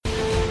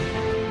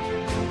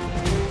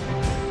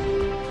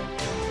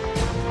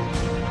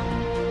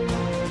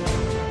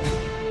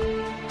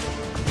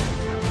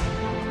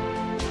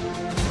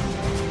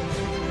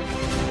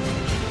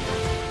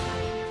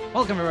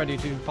Welcome everybody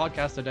to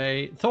podcast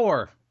today.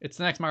 Thor. It's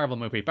the next Marvel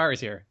movie.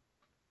 Barry's here.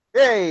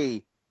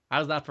 Hey!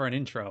 How's that for an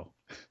intro?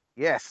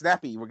 Yeah,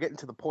 snappy. We're getting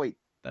to the point.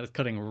 That is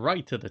cutting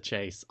right to the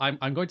chase.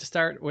 I'm going to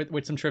start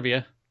with some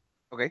trivia.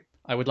 Okay.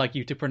 I would like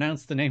you to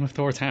pronounce the name of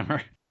Thor's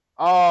hammer.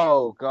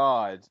 Oh,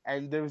 God.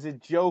 And there was a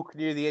joke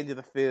near the end of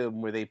the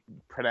film where they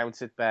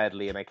pronounce it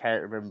badly, and I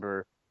can't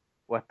remember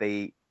what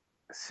they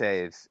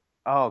said.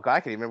 Oh, God, I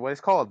can't even remember what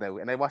it's called now.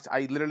 And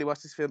I literally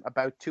watched this film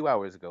about 2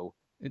 hours ago.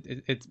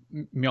 It's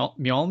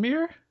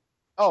Mjolnir?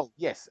 Oh,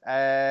 yes.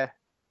 They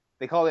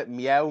call it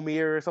Meow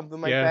Mere or something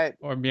like Yeah, that.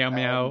 or Meow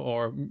Meow, Um,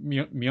 or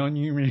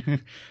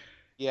Mjolnir.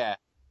 yeah.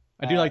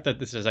 I do Uh, like that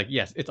this is like,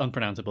 yes, it's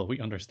unpronounceable.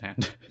 We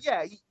understand.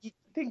 yeah, you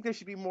think there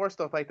should be more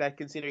stuff like that,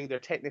 considering they're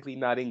technically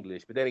not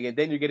English. But then again,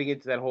 then you're getting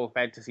into that whole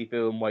fantasy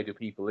film, why do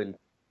people in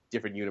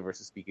different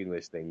universes speak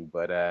English thing.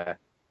 But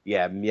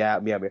yeah, meow,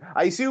 meow, meow.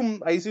 I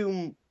assume,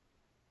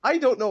 I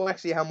don't know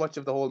actually how much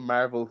of the whole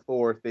Marvel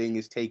Thor thing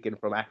is taken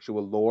from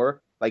actual lore,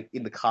 like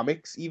in the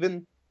comics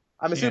even.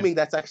 I'm Yeah, assuming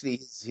that's actually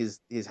his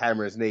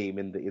hammer's name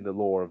in the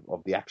lore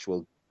of the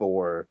actual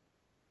Thor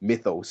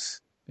mythos.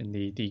 in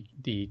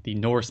the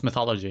Norse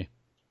mythology.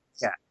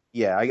 Yeah,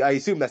 yeah, I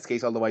assume that's the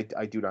case, although I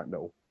do not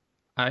know.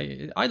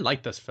 I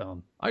like this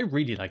film. I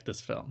really like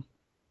this film.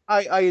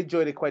 I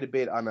enjoyed it quite a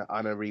bit on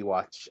a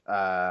rewatch.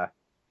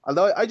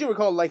 Although I do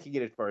recall liking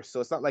it at first, so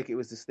it's not like it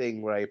was this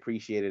thing where I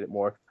appreciated it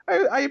more.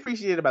 I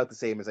appreciate it about the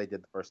same as I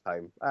did the first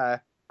time.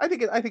 I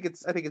think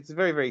it's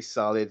very very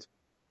solid,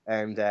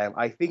 and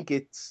I think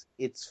it's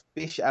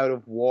fish out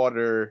of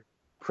water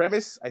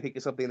premise. I think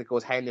it's something that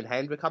goes hand in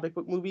hand with comic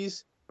book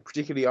movies,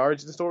 particularly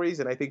origin stories,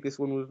 and I think this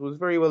one was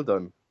very well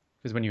done.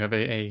 Because when you have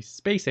a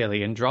space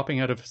alien dropping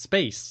out of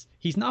space,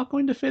 he's not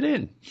going to fit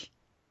in.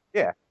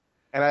 Yeah.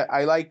 And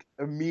I like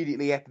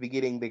immediately at the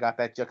beginning they got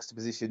that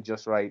juxtaposition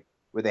just right,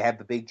 where they have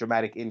the big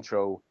dramatic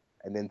intro,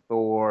 and then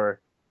Thor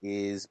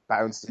is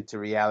bounced into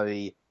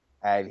reality,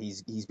 and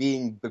he's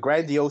being the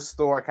grandiose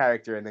Thor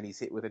character, and then he's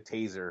hit with a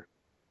taser,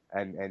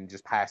 and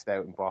just passed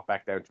out and brought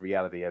back down to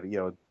reality.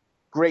 And,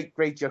 great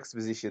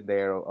juxtaposition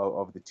there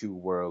of the two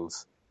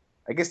worlds.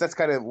 I guess that's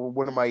kind of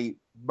one of my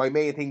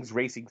main things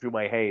racing through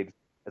my head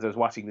as I was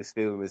watching this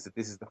film, is that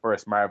this is the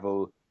first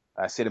Marvel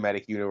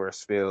cinematic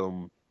universe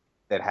film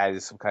that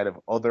has some kind of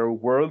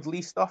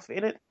otherworldly stuff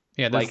in it,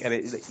 Yeah, like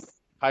there's an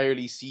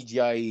entirely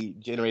CGI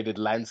generated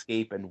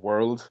landscape and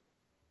world.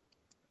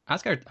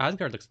 Asgard.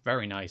 Asgard looks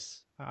very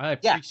nice. I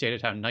Yeah,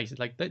 appreciated how nice,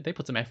 like they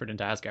put some effort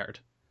into Asgard.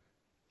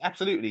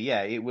 absolutely.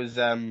 Yeah, it was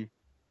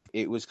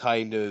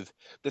kind of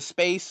the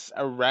space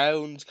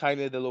around kind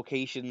of the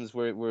locations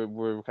where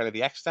kind of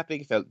the action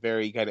happening felt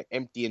very kind of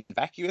empty and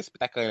vacuous, but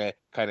that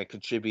kind of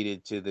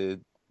contributed to the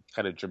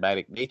kind of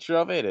dramatic nature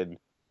of it, and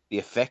the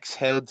effects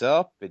held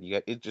up, and you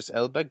got Idris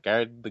Elba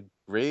guarding the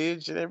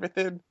bridge and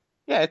everything.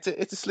 Yeah, it's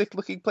a slick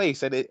looking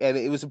place, and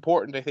it was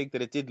important, I think,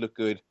 that it did look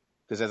good,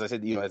 because as I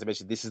said, as I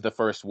mentioned, this is the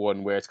first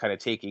one where it's kind of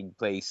taking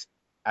place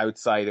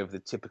outside of the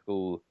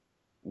typical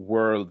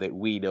world that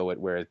we know it,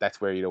 where that's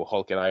where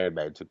Hulk and Iron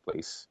Man took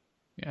place.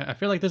 Yeah, I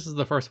feel like this is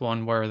the first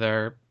one where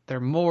they're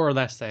more or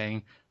less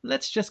saying,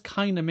 let's just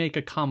kind of make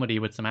a comedy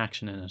with some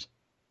action in it.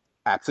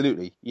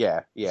 Absolutely. Yeah,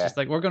 It's yeah. just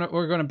like we're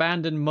gonna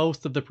abandon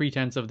most of the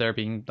pretense of there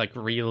being like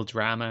real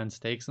drama and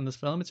stakes in this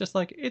film. It's just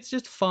like it's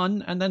just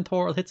fun, and then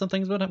Thor will hit some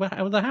things with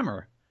a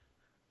hammer.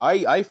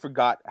 I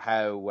forgot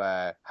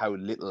how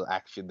little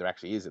action there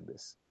actually is in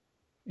this.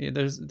 Yeah,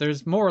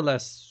 there's more or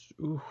less.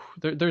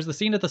 There's the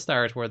scene at the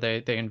start where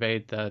they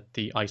invade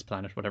the ice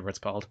planet, whatever it's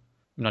called.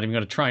 I'm not even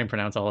going to try and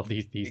pronounce all of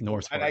these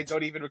Norse And I words.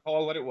 don't even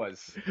recall what it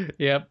was.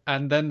 Yep,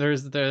 and then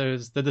there's the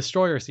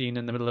destroyer scene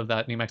in the middle of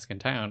that New Mexican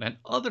town, and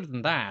other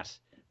than that,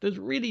 there's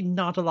really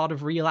not a lot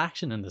of real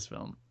action in this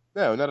film.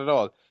 No, not at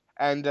all.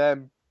 And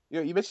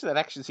you mentioned that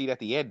action scene at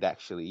the end.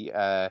 Actually,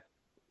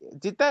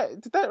 did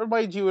that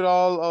remind you at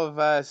all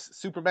of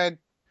Superman?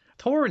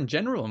 Thor in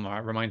general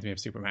reminds me of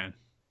Superman.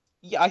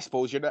 Yeah, I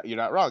suppose you're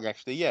not wrong.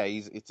 Actually, yeah,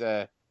 it's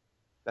a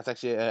that's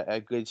actually a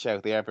good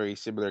shout. They are very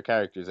similar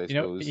characters, I You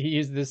know, suppose. he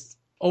is this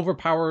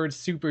overpowered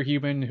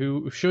superhuman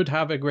who should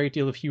have a great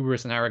deal of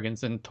hubris and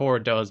arrogance, and Thor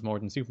does more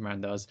than Superman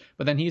does.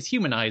 But then he is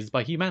humanized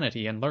by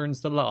humanity and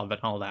learns to love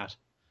and all that.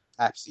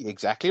 Absolutely,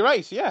 exactly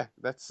right. Yeah,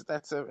 that's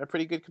a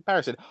pretty good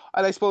comparison.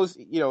 And I suppose,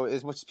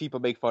 as much as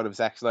people make fun of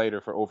Zack Snyder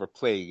for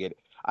overplaying it,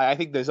 I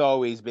think there's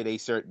always been a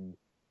certain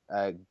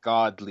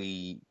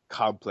godly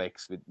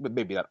complex,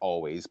 maybe not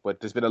always,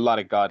 but there's been a lot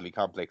of godly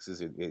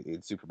complexes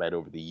in Superman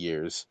over the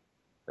years.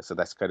 So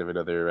that's kind of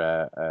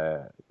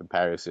another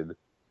comparison.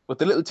 But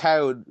the little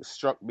town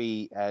struck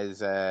me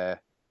as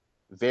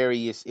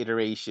various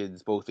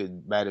iterations, both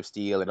in Man of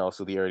Steel and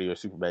also the earlier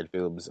Superman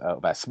films,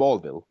 about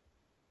Smallville,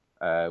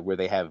 where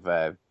they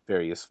have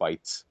various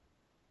fights,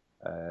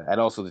 and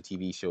also the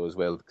TV show as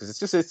well. Because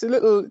it's a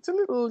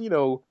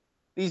little,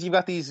 these you've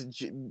got these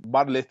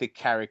monolithic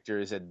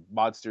characters and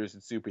monsters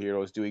and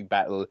superheroes doing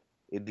battle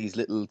in these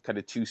little kind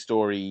of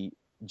two-story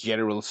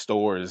general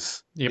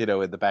stores, Yep,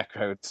 in the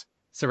background.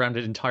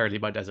 surrounded entirely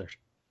by desert.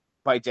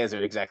 By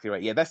desert, exactly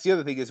right. Yeah, that's the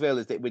other thing as well,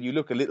 is that when you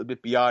look a little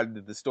bit beyond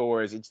the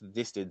stores into the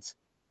distance,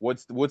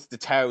 once the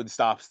town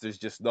stops, there's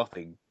just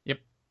nothing. Yep.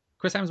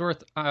 Chris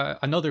Hemsworth,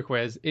 another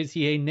quiz. Is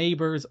he a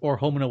Neighbours or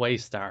Home and Away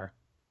star?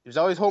 There's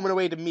always Home and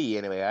Away to me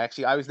anyway.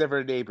 I was never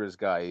a Neighbours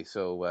guy,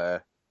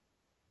 so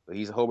but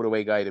he's a Home and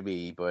Away guy to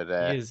me. But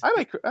He is. I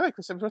like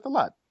Chris Hemsworth a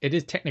lot. It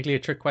is technically a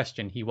trick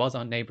question. He was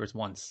on Neighbours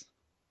once.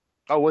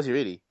 Oh, was he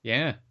really?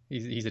 Yeah,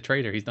 he's a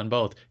traitor. He's done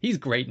both. He's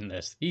great in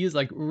this. He is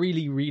like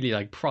really, really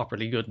like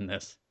properly good in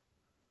this.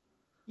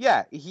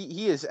 Yeah,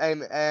 he is,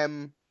 and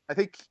I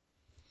think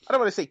I don't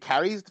want to say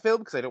carries the film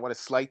because I don't want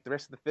to slight the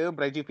rest of the film,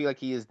 but I do feel like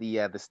he is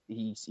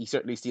he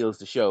certainly steals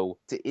the show.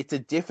 It's a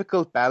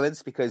difficult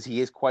balance because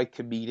he is quite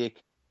comedic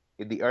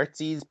in the art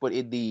scenes, but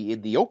in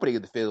the opening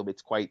of the film,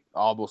 it's quite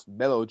almost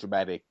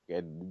melodramatic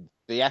and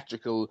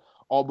theatrical,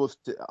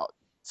 almost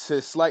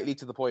to slightly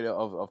to the point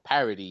of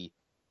parody.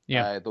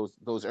 Yeah.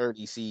 Those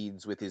early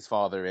scenes with his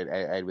father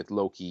and with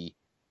Loki,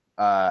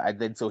 and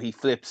then so he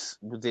flips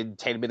within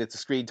 10 minutes of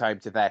screen time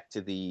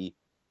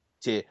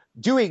to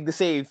doing the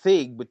same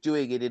thing, but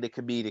doing it in a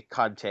comedic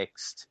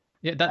context.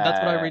 Yeah, that's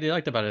what I really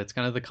liked about it. It's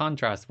kind of the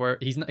contrast where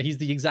he's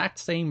the exact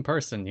same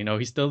person. You know,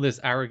 he's still this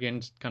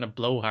arrogant kind of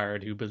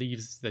blowhard who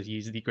believes that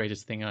he's the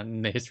greatest thing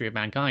in the history of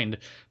mankind.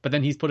 But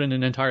then he's put in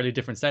an entirely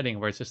different setting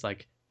where it's just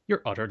like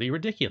you're utterly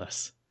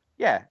ridiculous.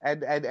 Yeah,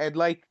 and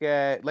like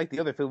the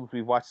other films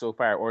we've watched so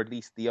far, or at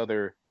least the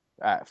other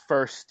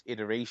first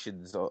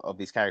iterations of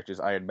these characters,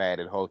 Iron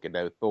Man and Hulk and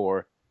now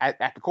Thor, at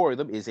the core of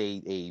them is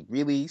a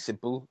really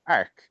simple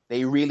arc.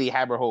 They really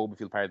hammer home, if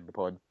you'll pardon the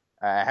pun,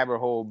 hammer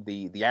home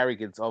the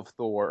arrogance of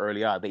Thor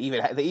early on. They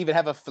even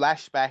have a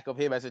flashback of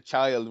him as a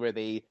child where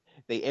they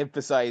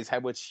emphasize how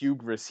much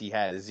hubris he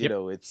has. You Yep.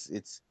 know,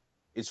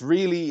 it's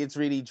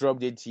really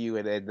drummed into you,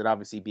 and then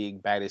obviously being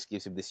banished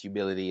gives him this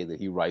humility, and then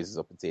he rises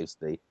up and saves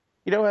the day.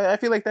 I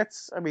feel like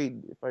that's. I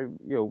mean, if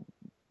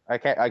I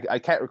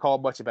can't recall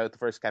much about the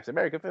first Captain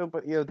America film,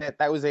 but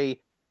that was they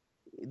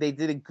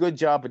did a good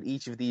job in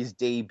each of these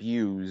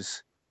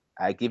debuts,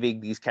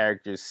 giving these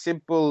characters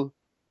simple,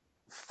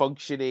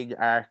 functioning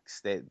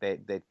arcs that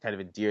kind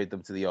of endeared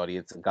them to the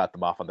audience and got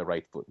them off on the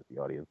right foot with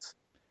the audience.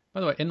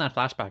 By the way, in that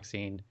flashback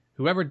scene,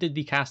 whoever did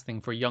the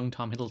casting for young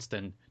Tom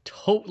Hiddleston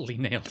totally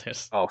nailed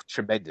it. Oh,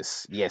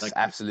 tremendous! Yes, Like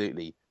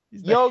absolutely.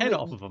 he's the head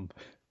off Young of him.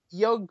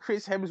 young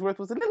Chris Hemsworth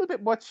was a little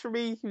bit much for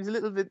me. He was a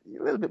little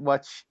bit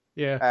much.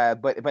 Yeah.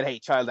 But hey,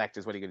 child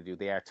actors, what are you going to do?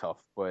 They are tough.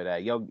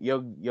 But young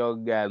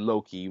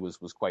Loki was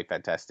quite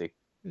fantastic.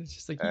 It's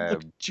just like you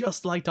look Um,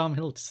 just like Tom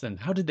Hiddleston.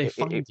 How did they it,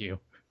 it find you?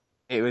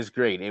 it was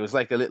great. It was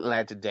like a little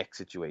Ant and Dec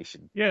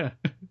situation. Yeah.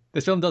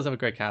 This film does have a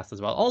great cast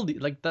as well. All the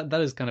like that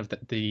is kind of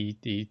the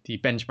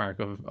benchmark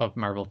of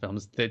Marvel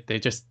films. They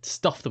just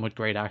stuff them with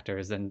great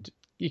actors and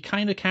you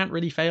kind of can't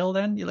really fail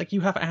then.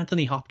 You have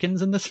Anthony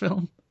Hopkins in this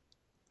film.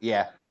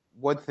 Yeah.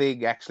 One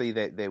thing actually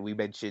that we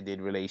mentioned in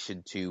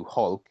relation to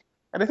Hulk,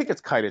 and I think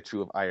it's kind of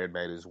true of Iron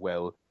Man as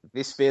well.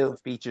 This film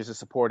features a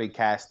supporting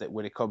cast that,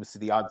 when it comes to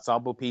the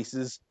ensemble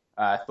pieces,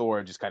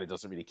 Thor just kind of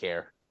doesn't really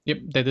care. Yep,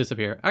 they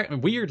disappear.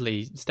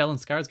 Weirdly,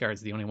 Stellan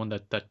Skarsgård's the only one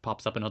that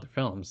pops up in other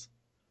films.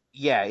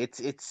 Yeah,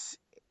 it's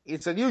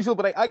unusual,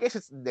 but I guess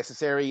it's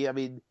necessary. I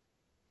mean,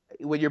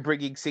 when you're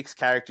bringing six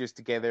characters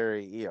together,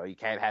 you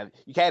can't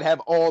have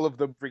all of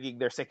them bringing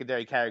their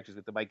secondary characters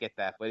with them. I get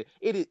that, but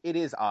it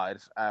is odd.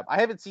 I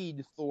haven't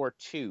seen Thor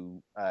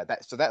 2.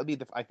 That'll be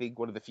I think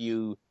one of the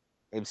few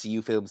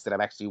MCU films that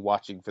I'm actually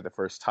watching for the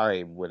first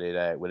time when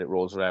it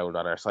rolls around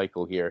on our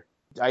cycle here.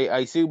 I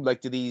assume, like,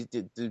 did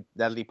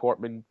Natalie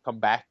Portman come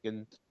back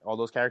and all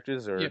those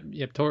characters, or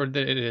Yep. Thor. It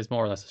is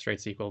more or less a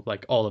straight sequel.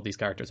 Like all of these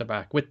characters are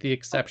back, with the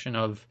exception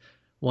of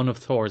one of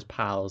Thor's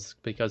pals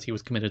because he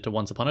was committed to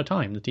Once Upon a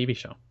Time, the TV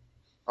show.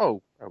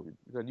 oh,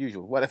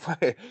 unusual. What if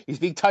he's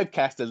being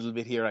typecast a little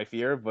bit here? I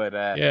fear,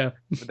 Yeah.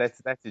 but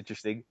that's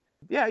interesting.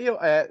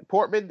 Yeah,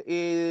 Portman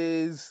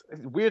is,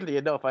 weirdly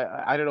enough,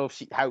 I don't know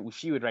if how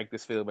she would rank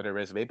this film in her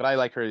resume, but I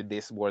like her in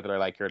this more than I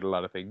like her in a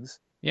lot of things.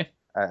 Yeah.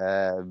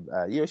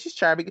 She's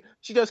charming.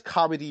 She does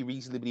comedy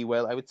reasonably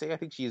well, I would say. I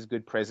think she has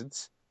good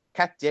presence.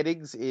 Kat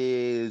Dennings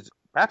is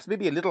perhaps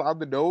maybe a little on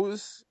the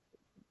nose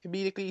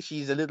comedically.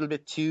 She's a little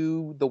bit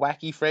too the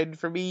wacky friend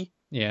for me.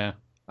 Yeah.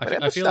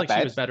 But I she's feel not like she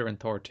bad. was better in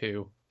Thor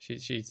 2.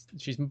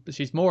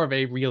 She's more of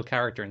a real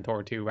character in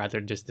Thor 2 rather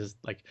than just as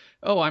like,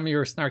 oh, I'm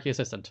your snarky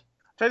assistant.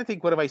 Trying to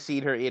think, what have I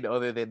seen her in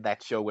other than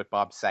that show with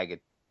Bob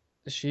Saget?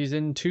 She's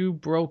in Two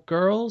Broke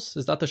Girls.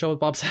 Is that the show with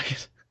Bob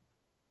Saget?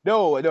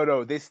 No, no,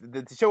 no.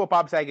 The show with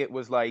Bob Saget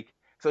was like,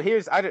 so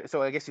here's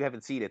so I guess you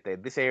haven't seen it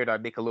then. This aired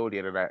on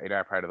Nickelodeon in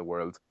our part of the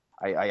world.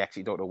 I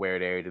actually don't know where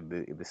it aired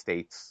in the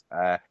States.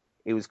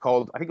 It was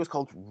called, I think it was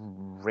called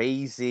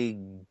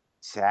Raising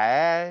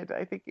Dad.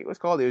 I think it was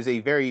called. It was a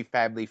very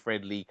family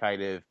friendly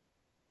kind of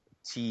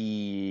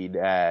teen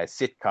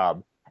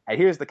sitcom. And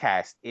here's the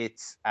cast.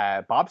 It's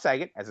Bob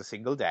Saget as a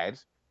single dad,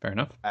 Fair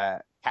enough.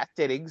 Kat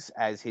Dennings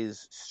as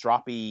his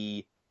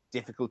stroppy,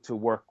 difficult to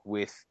work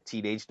with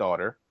teenage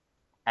daughter,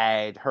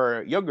 and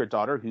her younger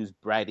daughter, who's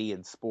bratty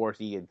and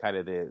sporty and kind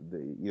of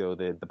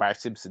the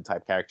Bart Simpson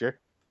type character.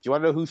 Do you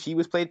want to know who she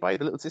was played by,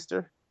 the little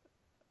sister?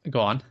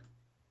 Go on.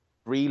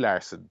 Brie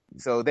Larson.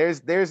 So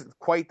there's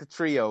quite the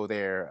trio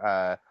there.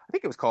 I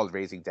think it was called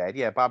Raising Dead.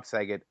 Yeah, Bob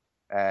Saget.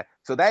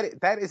 So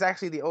that is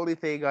actually the only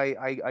thing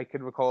I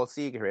can recall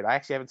seeing her in. I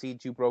actually haven't seen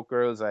Two Broke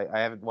Girls. I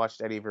haven't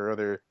watched any of her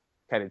other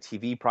kind of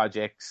TV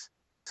projects.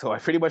 So I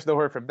pretty much know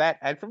her from that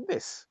and from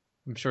this.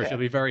 I'm sure she'll Yeah,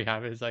 be very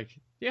happy. It's like,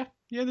 yeah,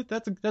 yeah,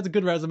 that's a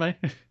good resume.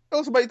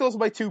 those are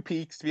my two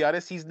peaks. To be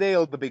honest, he's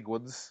nailed the big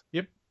ones.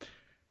 Yep.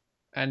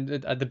 And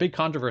the big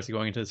controversy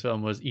going into this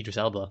film was Idris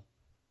Elba,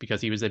 because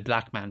he was a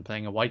black man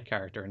playing a white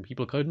character, and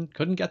people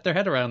couldn't get their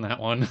head around that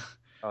one.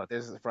 Oh,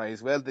 there's a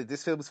surprise. Well,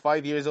 this film is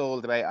 5 years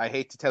old, and I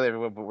hate to tell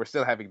everyone, but we're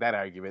still having that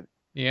argument.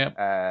 Yep.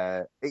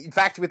 In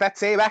fact, with that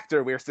same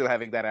actor, we're still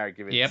having that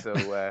argument. Yep.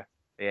 So,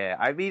 yeah,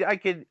 I mean,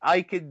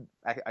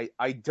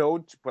 I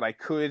don't, but I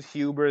could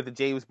humor the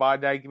James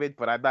Bond argument,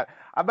 but I'm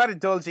not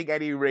indulging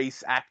any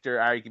race actor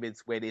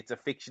arguments when it's a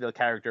fictional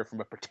character from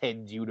a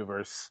pretend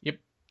universe. Yep.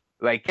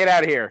 Like, get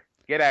out of here,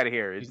 get out of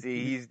here. He's,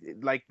 He's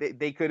like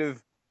they could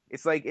have.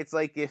 It's like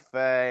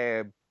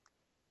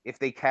if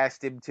they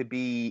cast him to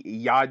be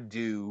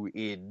Yondu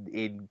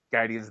in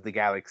Guardians of the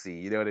Galaxy.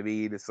 You know what I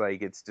mean? It's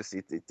like it's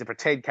a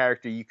pretend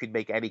character. You could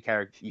make any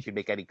character. You can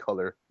make any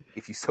color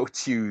if you so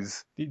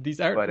choose.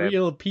 these aren't But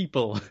real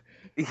people.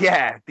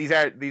 yeah, these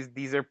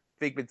are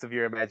figments of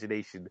your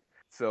imagination.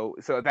 So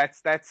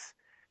that's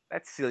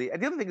silly.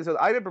 And the other thing is,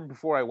 I remember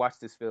before I watched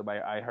this film,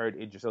 I heard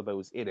Idris Elba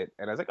was in it,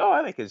 and I was like, oh,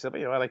 I like Idris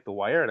Elba. I like The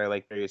Wire, and I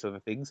like various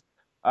other things.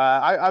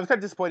 I was kind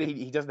of disappointed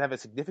he doesn't have a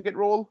significant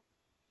role,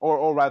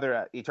 or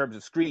rather, in terms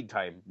of screen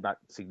time, not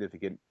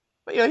significant.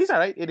 But he's all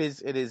right. It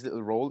is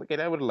little role.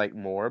 Again, I would have liked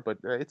more, but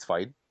it's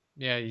fine.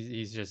 Yeah,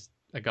 he's just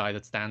a guy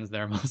that stands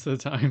there most of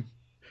the time,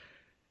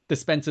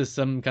 dispenses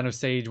some kind of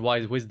sage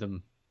wise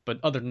wisdom, but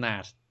other than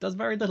that, does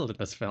very little in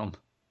this film.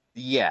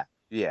 Yeah,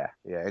 yeah.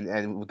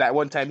 And that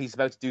one time he's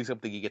about to do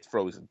something, he gets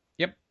frozen.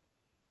 Yep.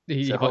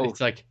 So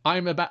It's like,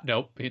 I'm a bat.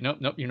 Nope,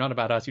 nope, you're not a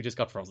badass. You just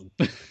got frozen.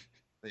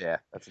 yeah,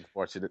 that's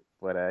unfortunate.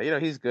 But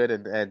he's good,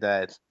 and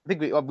I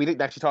think we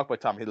didn't actually talk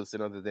about Tom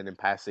Hiddleston other than in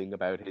passing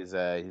about his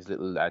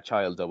little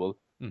child double.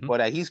 Hmm.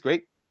 But he's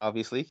great,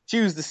 obviously.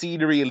 Choose the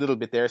scenery a little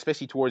bit there,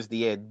 especially towards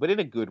the end, but in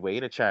a good way,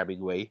 in a charming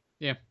way.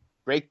 Yeah.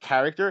 Great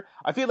character.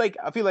 I feel like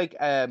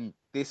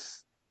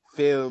this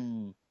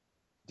film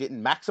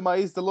didn't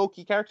maximize the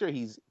Loki character.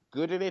 He's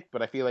good in it,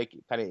 but I feel like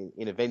kind of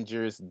in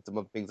Avengers and some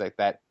other things like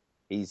that,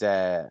 he's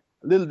a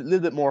little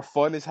bit more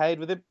fun is had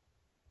with him.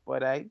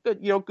 But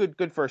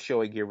good first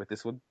showing here with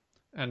this one.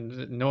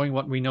 And knowing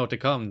what we know to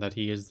come, that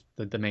he is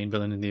the main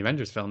villain in the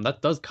Avengers film,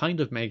 that does kind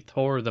of make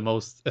Thor the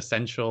most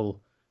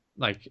essential,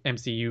 like,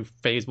 MCU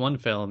Phase 1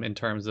 film in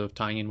terms of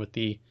tying in with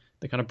the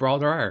kind of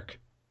broader arc.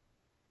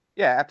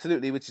 Yeah,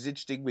 absolutely. Which is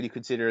interesting when you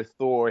consider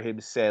Thor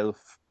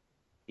himself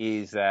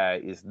is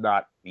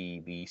not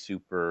the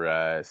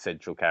super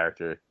central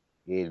character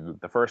in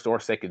the first or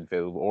second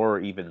film, or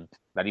even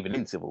not even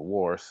in Civil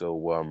War.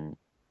 So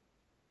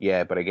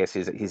yeah, but I guess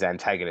his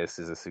antagonist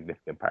is a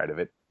significant part of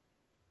it.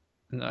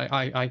 And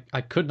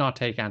I could not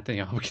take Anthony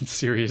Hopkins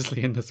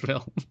seriously in this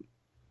film.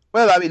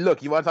 Well, I mean,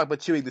 look, you want to talk about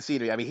chewing the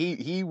scenery? I mean,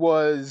 he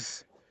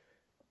was.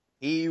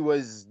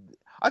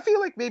 I feel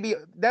like maybe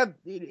now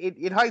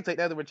in hindsight,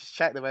 now that we're just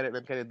chatting about it and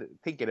I'm kind of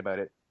thinking about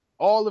it,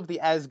 all of the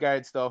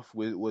Asgard stuff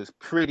was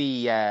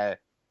pretty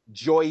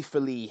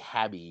joyfully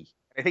hammy.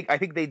 I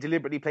think they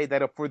deliberately played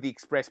that up for the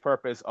express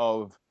purpose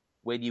of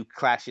when you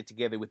clash it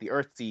together with the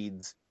Earth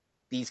scenes,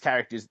 these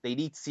characters they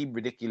need to seem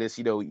ridiculous.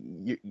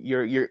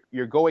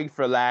 You're going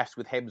for laughs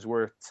with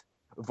Hemsworth's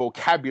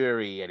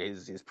vocabulary and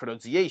his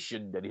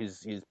pronunciation and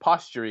his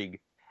posturing,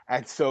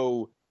 and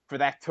so for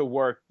that to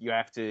work, you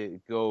have to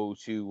go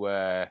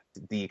to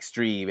the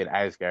extreme in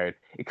Asgard.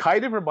 It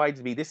kind of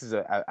reminds me. This is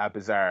a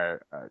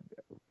bizarre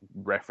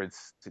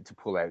reference to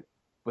pull out,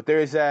 but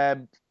there's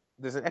an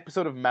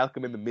episode of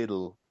Malcolm in the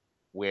Middle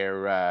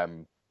where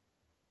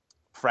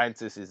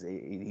Francis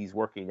he's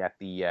working at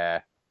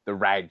the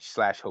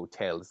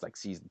Raj/hotel. It's like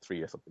season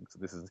 3 or something. So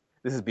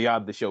this is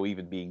beyond the show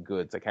even being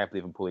good. So I can't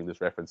believe I'm pulling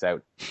this reference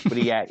out. But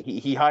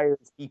he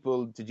hires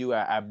people to do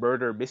a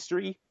murder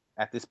mystery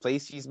at this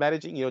place he's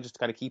managing. Just to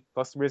kind of keep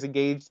customers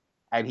engaged.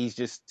 And he's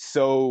just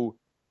so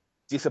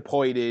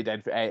disappointed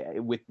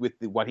and with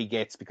what he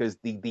gets because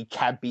the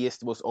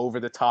campiest, most over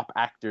the top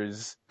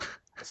actors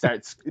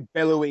starts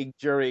bellowing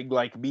during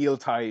like meal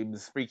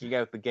times, freaking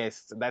out the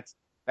guests, and that's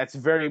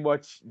very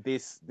much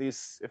this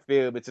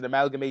film. It's an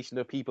amalgamation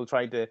of people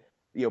trying to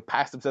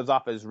pass themselves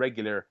off as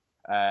regular,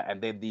 and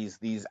then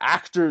these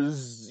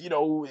actors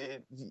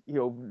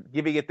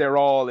giving it their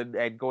all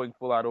and going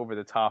full on over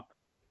the top.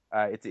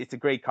 It's a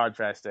great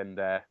contrast, and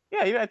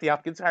Anthony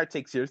Hopkins hard to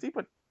take seriously,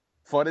 but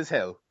fun as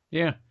hell.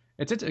 Yeah,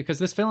 it's because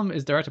this film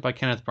is directed by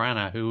Kenneth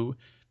Branagh, who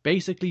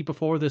basically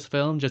before this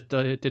film just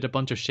did a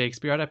bunch of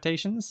Shakespeare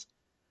adaptations.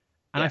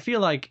 And I feel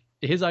like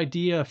his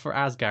idea for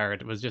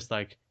Asgard was just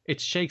like,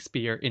 it's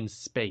Shakespeare in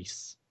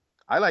space.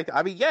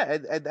 I mean, yeah,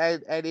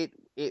 and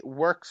it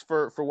works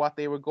for what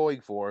they were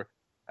going for.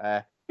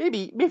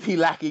 Maybe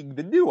lacking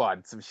the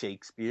nuance of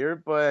Shakespeare,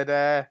 but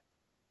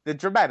the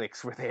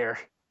dramatics were there.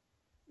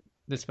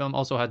 This film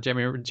also had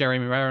Jeremy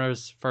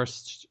Renner's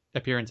first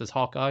appearance as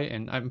Hawkeye,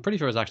 and I'm pretty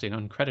sure it's actually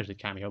an uncredited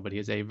cameo, but he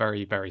has a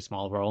very, very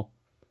small role.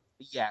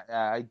 Yeah,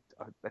 I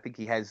think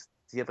he has.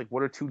 Does he have like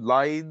one or two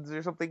lines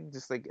or something?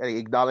 Just like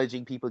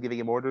acknowledging people giving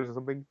him orders or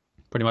something.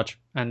 Pretty much.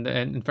 And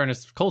in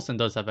fairness, Coulson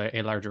does have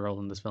a larger role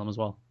in this film as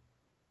well.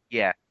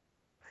 Yeah.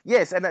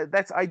 Yes, and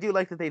that's I do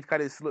like that they've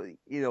kind of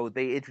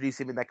they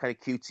introduce him in that kind of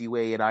cutesy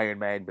way in Iron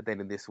Man, but then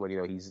in this one,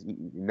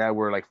 now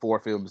we're like 4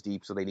 films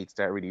deep, so they need to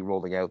start really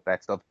rolling out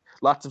that stuff.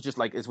 Lots of just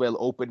like as well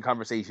open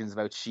conversations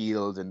about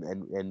Shield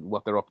and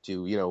what they're up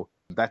to.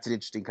 That's an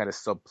interesting kind of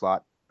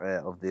subplot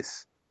of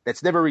this.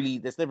 That's never really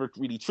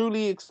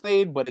truly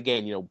explained, but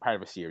again, part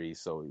of a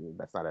series, so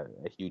that's not a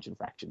huge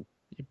infraction.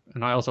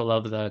 And I also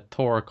love that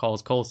Thor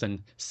calls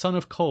Coulson son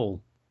of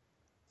Cole.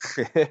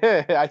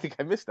 I think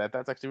I missed that.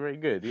 That's actually very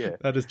good. Yeah,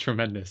 That is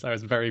tremendous. I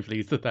was very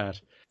pleased with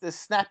that. It's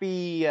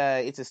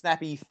a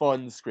snappy,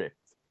 fun script.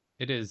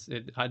 It is.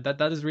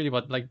 That is really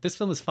what, like, this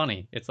film is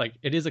funny. It's like,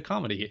 it is a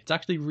comedy. It's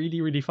actually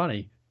really, really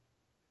funny.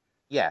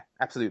 Yeah,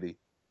 absolutely.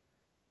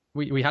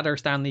 We had our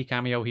Stan Lee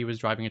cameo. He was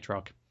driving a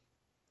truck.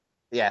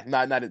 Yeah,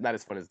 not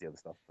as fun as the other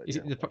stuff. But You see,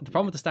 the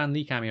problem with the Stan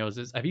Lee cameos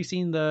is, have you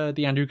seen the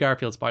Andrew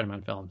Garfield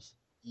Spider-Man films?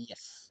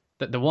 yes,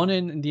 The one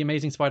in the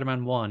Amazing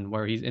Spider-Man 1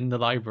 where he's in the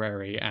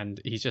library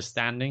and he's just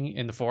standing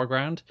in the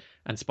foreground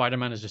and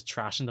Spider-Man is just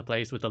trashing the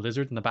place with the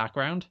lizard in the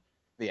background.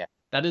 yeah.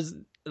 That is,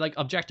 like,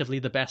 objectively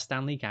the best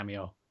Stan Lee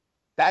cameo.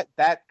 That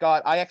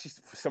got. I actually,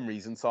 for some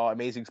reason, saw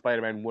Amazing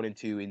Spider-Man 1 and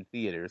 2 in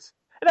theaters,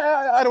 and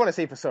I don't want to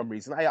say for some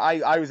reason.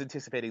 I was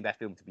anticipating that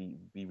film to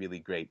be really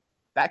great.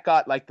 That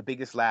got like the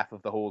biggest laugh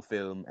of the whole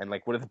film, and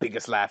like one of the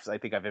biggest laughs I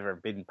think I've ever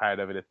been part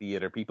of in a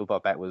theater. People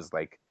thought that was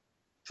like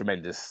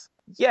tremendous.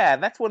 Yeah,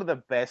 that's one of the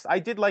best. I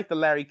did like the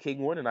Larry King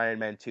one in Iron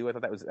Man 2. I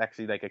thought that was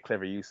actually like a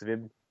clever use of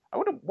him.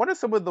 What are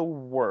some of the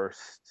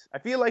worst? I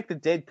feel like the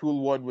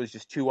Deadpool one was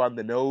just too on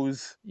the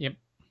nose. Yep.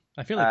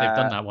 I feel like they've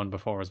done Uh, that one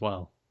before as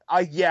well.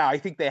 I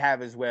think they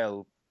have as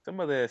well. Some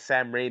of the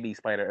Sam Raimi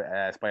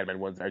Spider-Man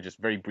ones are just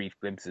very brief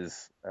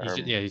glimpses.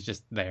 He's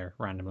just there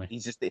randomly.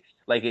 He's just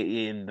like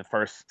in the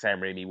first Sam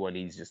Raimi one,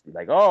 he's just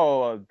like,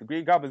 oh, the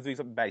Green Goblin's doing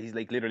something bad. He's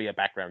like literally a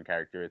background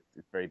character.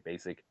 It's very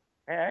basic.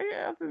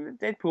 Yeah, the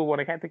Deadpool one,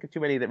 I can't think of too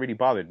many that really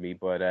bothered me,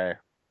 but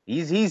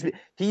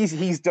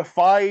he's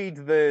defied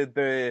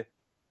the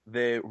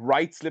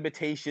rights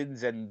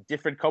limitations and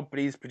different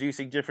companies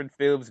producing different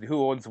films and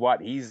who owns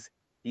what. He's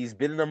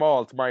been in them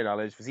all, to my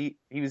knowledge. Was he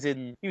was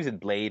in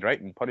Blade,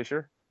 right? And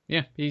Punisher.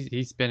 Yeah,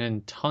 he's been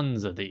in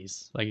tons of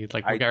these.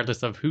 Like I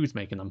regardless of who's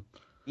making them.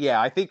 Yeah,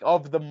 I think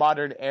of the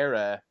modern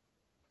era,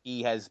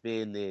 he has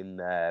been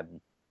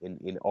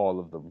in all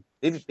of them.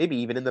 Maybe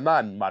even in the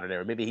non-modern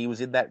era. Maybe he was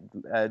in that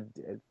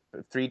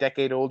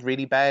 3-decade-old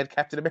really bad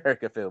Captain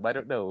America film. I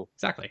don't know.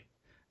 Exactly.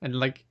 And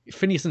like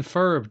Phineas and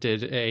Ferb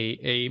did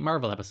a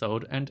Marvel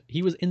episode, and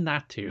he was in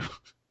that too.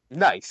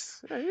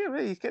 Nice.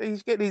 Yeah, he's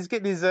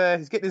getting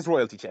his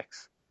royalty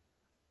checks.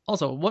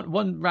 Also,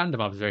 one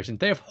random observation: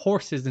 they have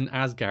horses in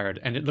Asgard,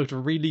 and it looked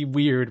really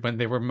weird when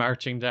they were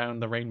marching down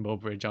the Rainbow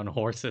Bridge on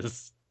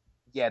horses.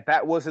 Yeah,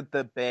 that wasn't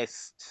the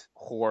best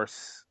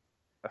horse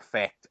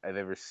effect I've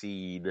ever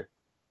seen.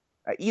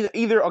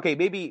 Either okay,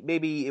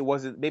 maybe it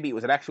wasn't. Maybe it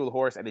was an actual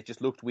horse and it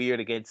just looked weird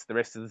against the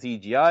rest of the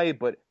CGI.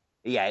 But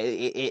yeah,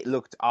 it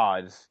looked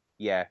odd.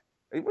 Yeah,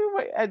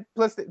 and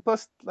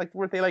plus, like,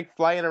 weren't they like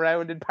flying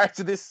around in parts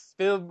of this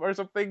film or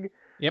something?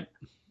 Yep.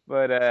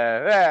 But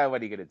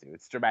what are you gonna do?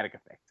 It's dramatic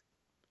effect.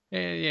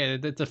 Yeah,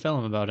 it's a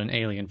film about an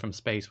alien from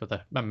space with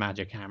a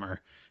magic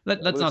hammer.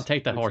 Let's Well, not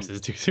take the horses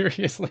too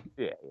seriously.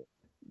 yeah,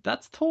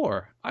 That's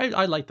Thor.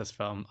 I like this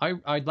film.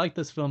 I like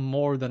this film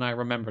more than I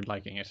remembered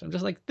liking it. I'm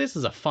just like, this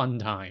is a fun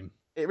time.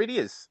 it really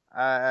is.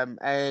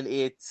 And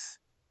it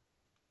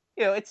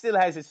still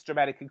has its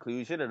dramatic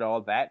conclusion and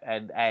all that,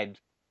 and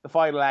the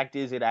final act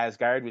is in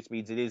Asgard, which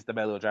means it is the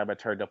melodrama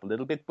turned up a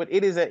little bit. But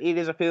it is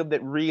a film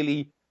that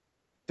really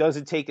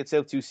doesn't take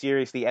itself too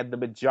seriously, and the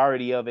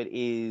majority of it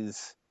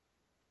is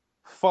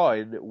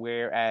fun.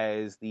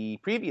 Whereas the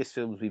previous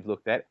films we've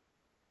looked at,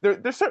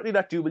 they're certainly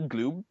not doom and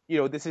gloom.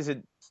 This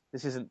isn't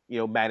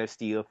Man of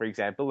Steel, for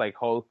example, like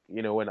Hulk,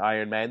 and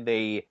Iron Man.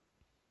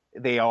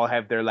 They all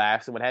have their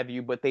laughs and what have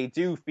you, but they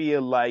do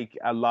feel like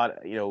a lot.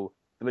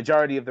 The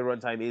majority of the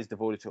runtime is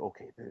devoted to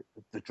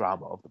the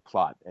drama of the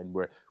plot, and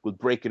we'll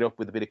break it up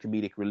with a bit of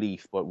comedic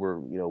relief, but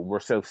we're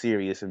self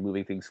serious and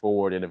moving things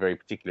forward in a very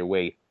particular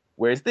way.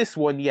 Whereas this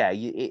one, yeah,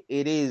 it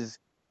is.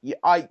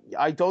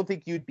 I don't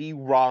think you'd be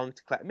wrong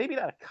to maybe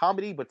not a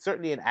comedy, but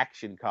certainly an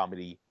action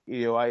comedy.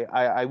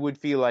 I would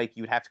feel like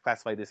you'd have to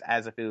classify this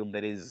as a film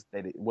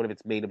one of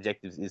its main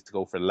objectives is to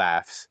go for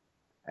laughs,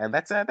 and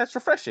that's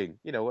refreshing.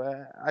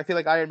 I feel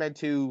like Iron Man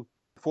 2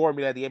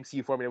 formula, the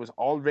MCU formula, was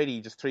already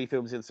just 3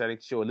 films in, starting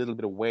to show a little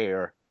bit of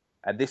wear,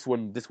 and this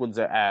one's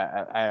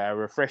a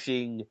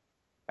refreshing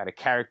kind of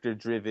character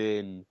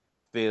driven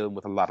film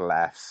with a lot of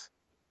laughs.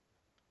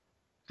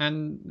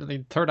 And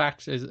the third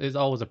act is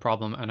always a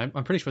problem, and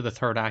I'm pretty sure the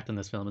third act in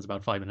this film is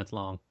about 5 minutes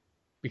long.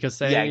 Because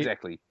Yeah,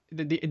 exactly.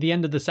 the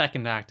end of the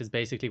second act is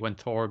basically when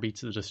Thor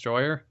beats the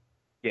Destroyer.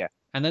 Yeah.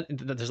 And then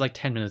there's like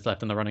 10 minutes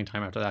left in the running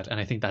time after that, and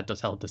I think that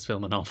does help this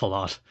film an awful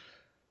lot.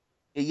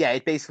 Yeah,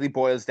 it basically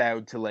boils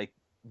down to like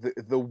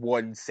the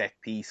one set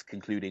piece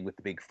concluding with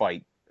the big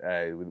fight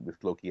with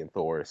Loki and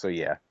Thor. So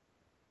yeah,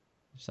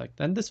 It's like,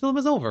 then this film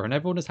is over and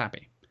everyone is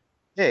happy.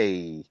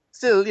 hey,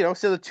 still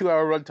still a 2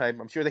 hour runtime.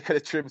 I'm sure they could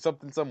have trimmed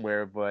something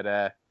somewhere, but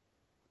yeah,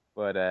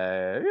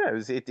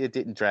 it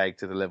didn't drag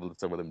to the level that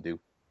some of them do.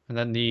 And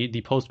then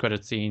the post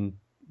credit scene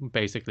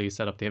basically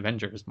set up the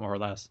Avengers, more or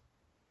less.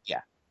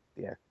 Yeah,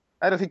 yeah.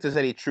 I don't think there's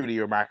any truly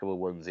remarkable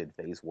ones in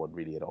Phase One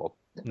really at all.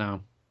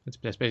 No, it's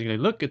just basically,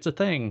 look, it's a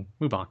thing.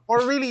 Move on.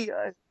 Or really,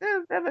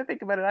 now that I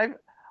think about it,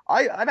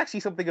 I'm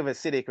actually something of a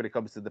cynic when it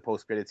comes to the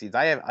post credit scenes.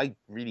 I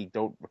really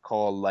don't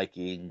recall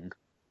liking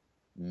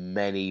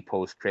many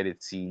post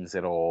credit scenes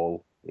at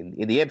all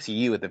in the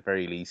MCU at the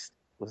very least.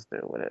 Was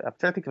there? I'm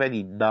trying to think of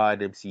any non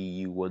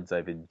MCU ones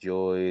I've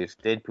enjoyed.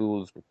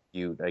 Deadpool's were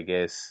cute, I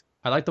guess.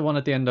 I like the one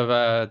at the end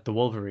of the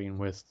Wolverine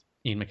with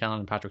Ian McKellen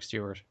and Patrick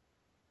Stewart.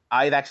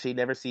 I've actually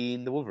never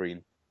seen the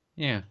Wolverine.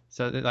 Yeah,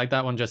 so like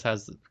that one just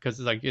has, because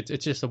like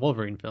it's just a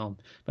Wolverine film,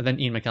 but then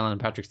Ian McKellen and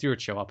Patrick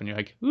Stewart show up, and you're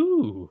like,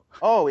 ooh.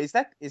 Oh, is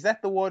that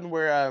the one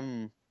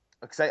where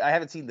because I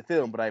haven't seen the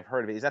film, but I've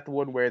heard of it. Is that the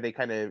one where they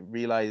kind of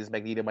realize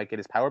Magneto might get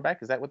his power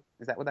back? Is that what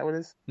that one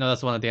is? No,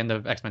 that's the one at the end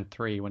of X-Men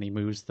 3 when he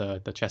moves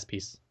the chess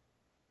piece.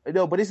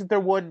 No, but isn't there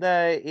one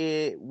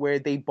where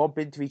they bump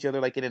into each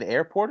other like in an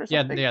airport or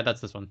Yeah, something? yeah,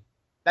 that's this one.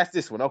 That's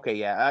this one. Okay,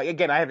 yeah.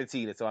 Again, I haven't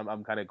seen it, so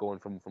I'm kind of going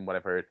from what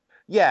I've heard.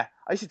 Yeah,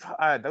 I should.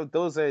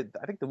 Those are.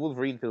 I think the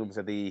Wolverine films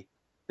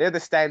they're the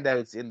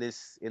standouts in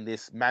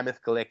this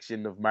mammoth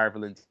collection of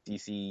Marvel and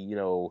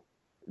DC,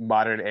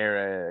 modern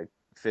era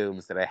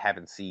films that I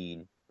haven't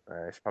seen.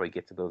 I should probably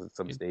get to those at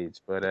some stage,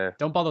 but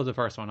Don't bother the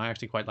first one. I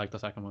actually quite like the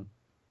second one.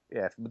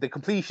 yeah, the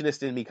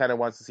completionist in me kind of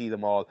wants to see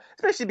them all,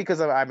 especially because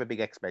I'm a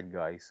big X-Men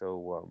guy.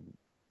 So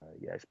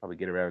yeah, I should probably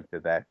get around to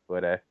that.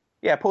 But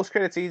yeah, post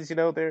credit scenes, they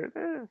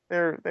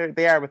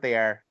are what they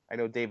are. I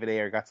know David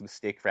Ayer got some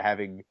stick for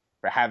having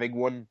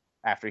one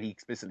after he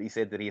explicitly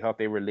said that he thought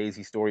they were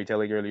lazy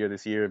storytelling earlier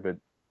this year, but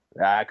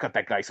I cut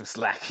that guy some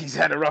slack. He's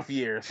had a rough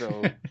year,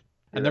 so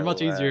And they're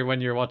much easier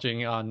when you're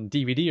watching on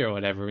DVD or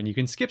whatever, and you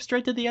can skip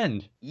straight to the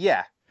end.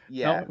 yeah, No,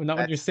 yeah, not when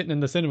you're that's sitting in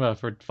the cinema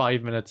for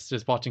 5 minutes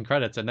just watching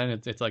credits, and then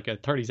it's like a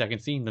 30-second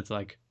scene that's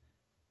like,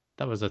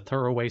 that was a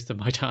thorough waste of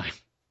my time.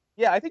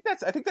 yeah. I think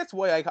that's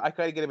why I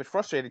kind of get a bit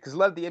frustrated because a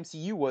lot of the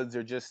MCU ones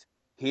are just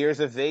here's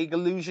a vague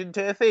allusion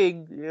to a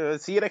thing.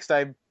 See you next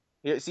time.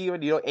 Here, see you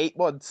in 8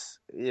 months.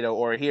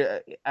 Or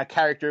here a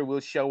character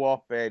will show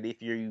up, and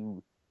if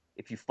you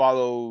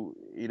follow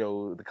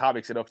the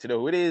comics enough to know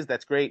who it is,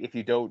 that's great. If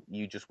you don't,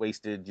 you just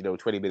wasted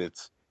 20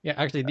 minutes. Yeah,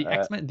 actually, the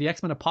Uh,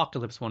 X-Men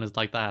Apocalypse one is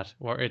like that,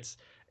 where it's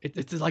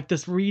like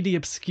this really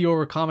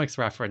obscure comics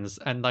reference,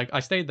 and like I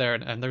stayed there,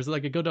 and there's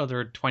like a good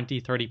other 20,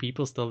 30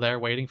 people still there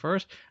waiting for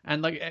it,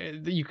 and like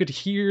you could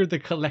hear the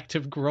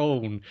collective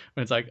groan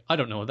when it's like, I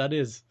don't know what that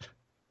is.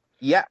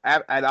 yeah,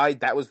 and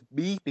that was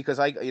me because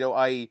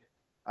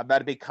I'm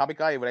not a big comic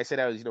guy. When I said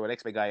I was, an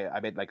X-Men guy, I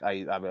meant like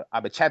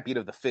I'm a champion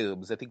of the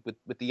films. I think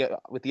with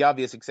the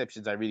obvious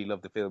exceptions, I really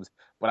love the films,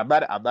 but I'm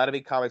not a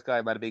big comics guy.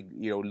 I'm not a big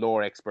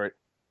lore expert,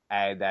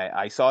 and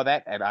I saw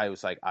that and I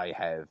was like, I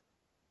have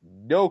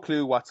no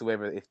clue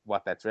whatsoever if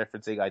what that's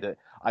referencing. I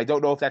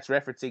don't know if that's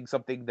referencing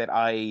something that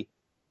I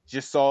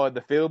just saw in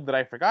the film that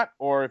I forgot,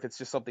 or if it's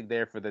just something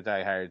there for the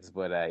diehards.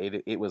 But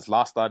it was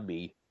lost on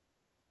me.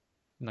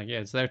 Like, yeah,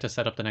 it's there to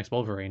set up the next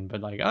Wolverine, but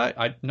like,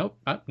 nope,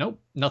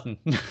 nope, nothing.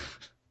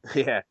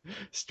 Yeah,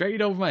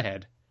 Straight over my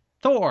head.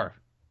 Thor,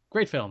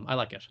 great film. I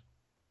like it.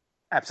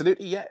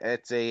 absolutely. Yeah,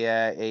 it's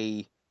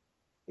a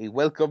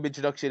welcome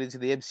introduction into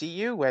the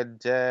MCU,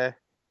 and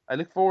I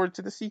look forward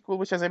to the sequel,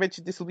 which, as I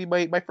mentioned, this will be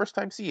my first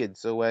time seeing.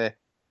 So, in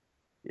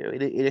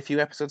a few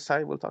episodes'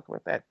 time, we'll talk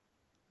about that.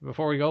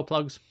 Before we go,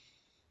 plugs.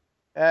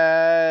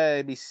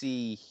 Let me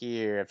see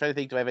here. I'm trying to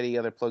think, do I have any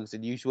other plugs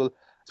than usual?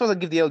 I suppose I'll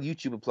give the old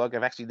YouTube a plug.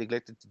 I've actually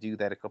neglected to do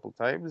that a couple of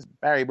times.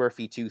 Barry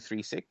Murphy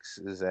 236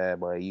 is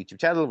my YouTube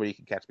channel where you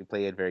can catch me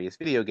playing various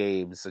video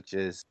games such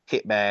as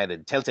Hitman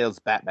and Telltale's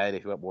Batman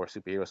if you want more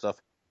superhero stuff.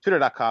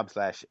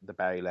 Twitter.com/the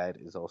Barry Lad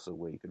is also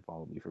where you can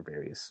follow me for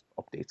various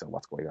updates on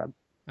what's going on.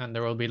 And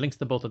there will be links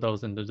to both of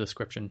those in the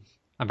description.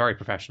 I'm very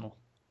professional.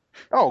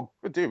 Oh,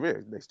 good dude.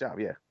 Really nice job.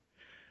 Yeah.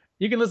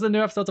 You can listen to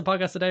new episodes of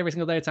podcasts today every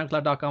single day at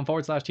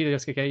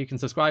soundcloud.com/TWSKK. You can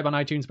subscribe on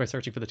iTunes by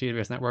searching for the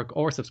TWS Network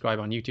or subscribe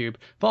on YouTube.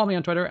 Follow me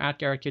on Twitter at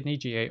Garrett Kidney,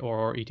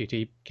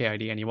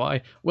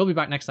 GARETTKIDNEY. We'll be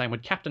back next time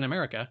with Captain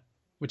America,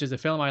 which is a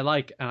film I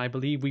like, and I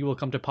believe we will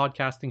come to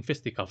podcasting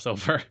fisticuffs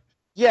over.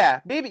 Yeah,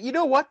 maybe. You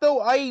know what,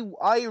 though?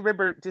 I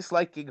remember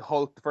disliking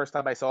Hulk the first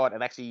time I saw it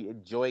and actually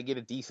enjoying it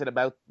a decent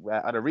amount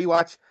on a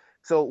rewatch.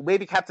 So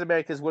maybe Captain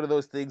America is one of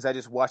those things I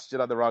just watched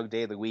it on the wrong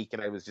day of the week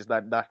and I was just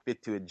not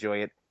fit to enjoy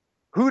it.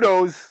 Who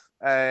knows?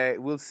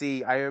 We'll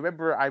see. I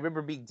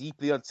remember being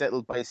deeply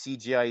unsettled by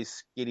CGI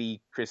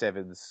skinny Chris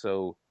Evans.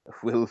 So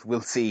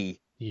we'll see.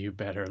 You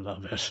better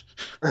love it.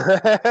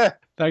 Bye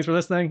Thanks for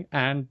listening,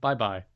 and bye-bye.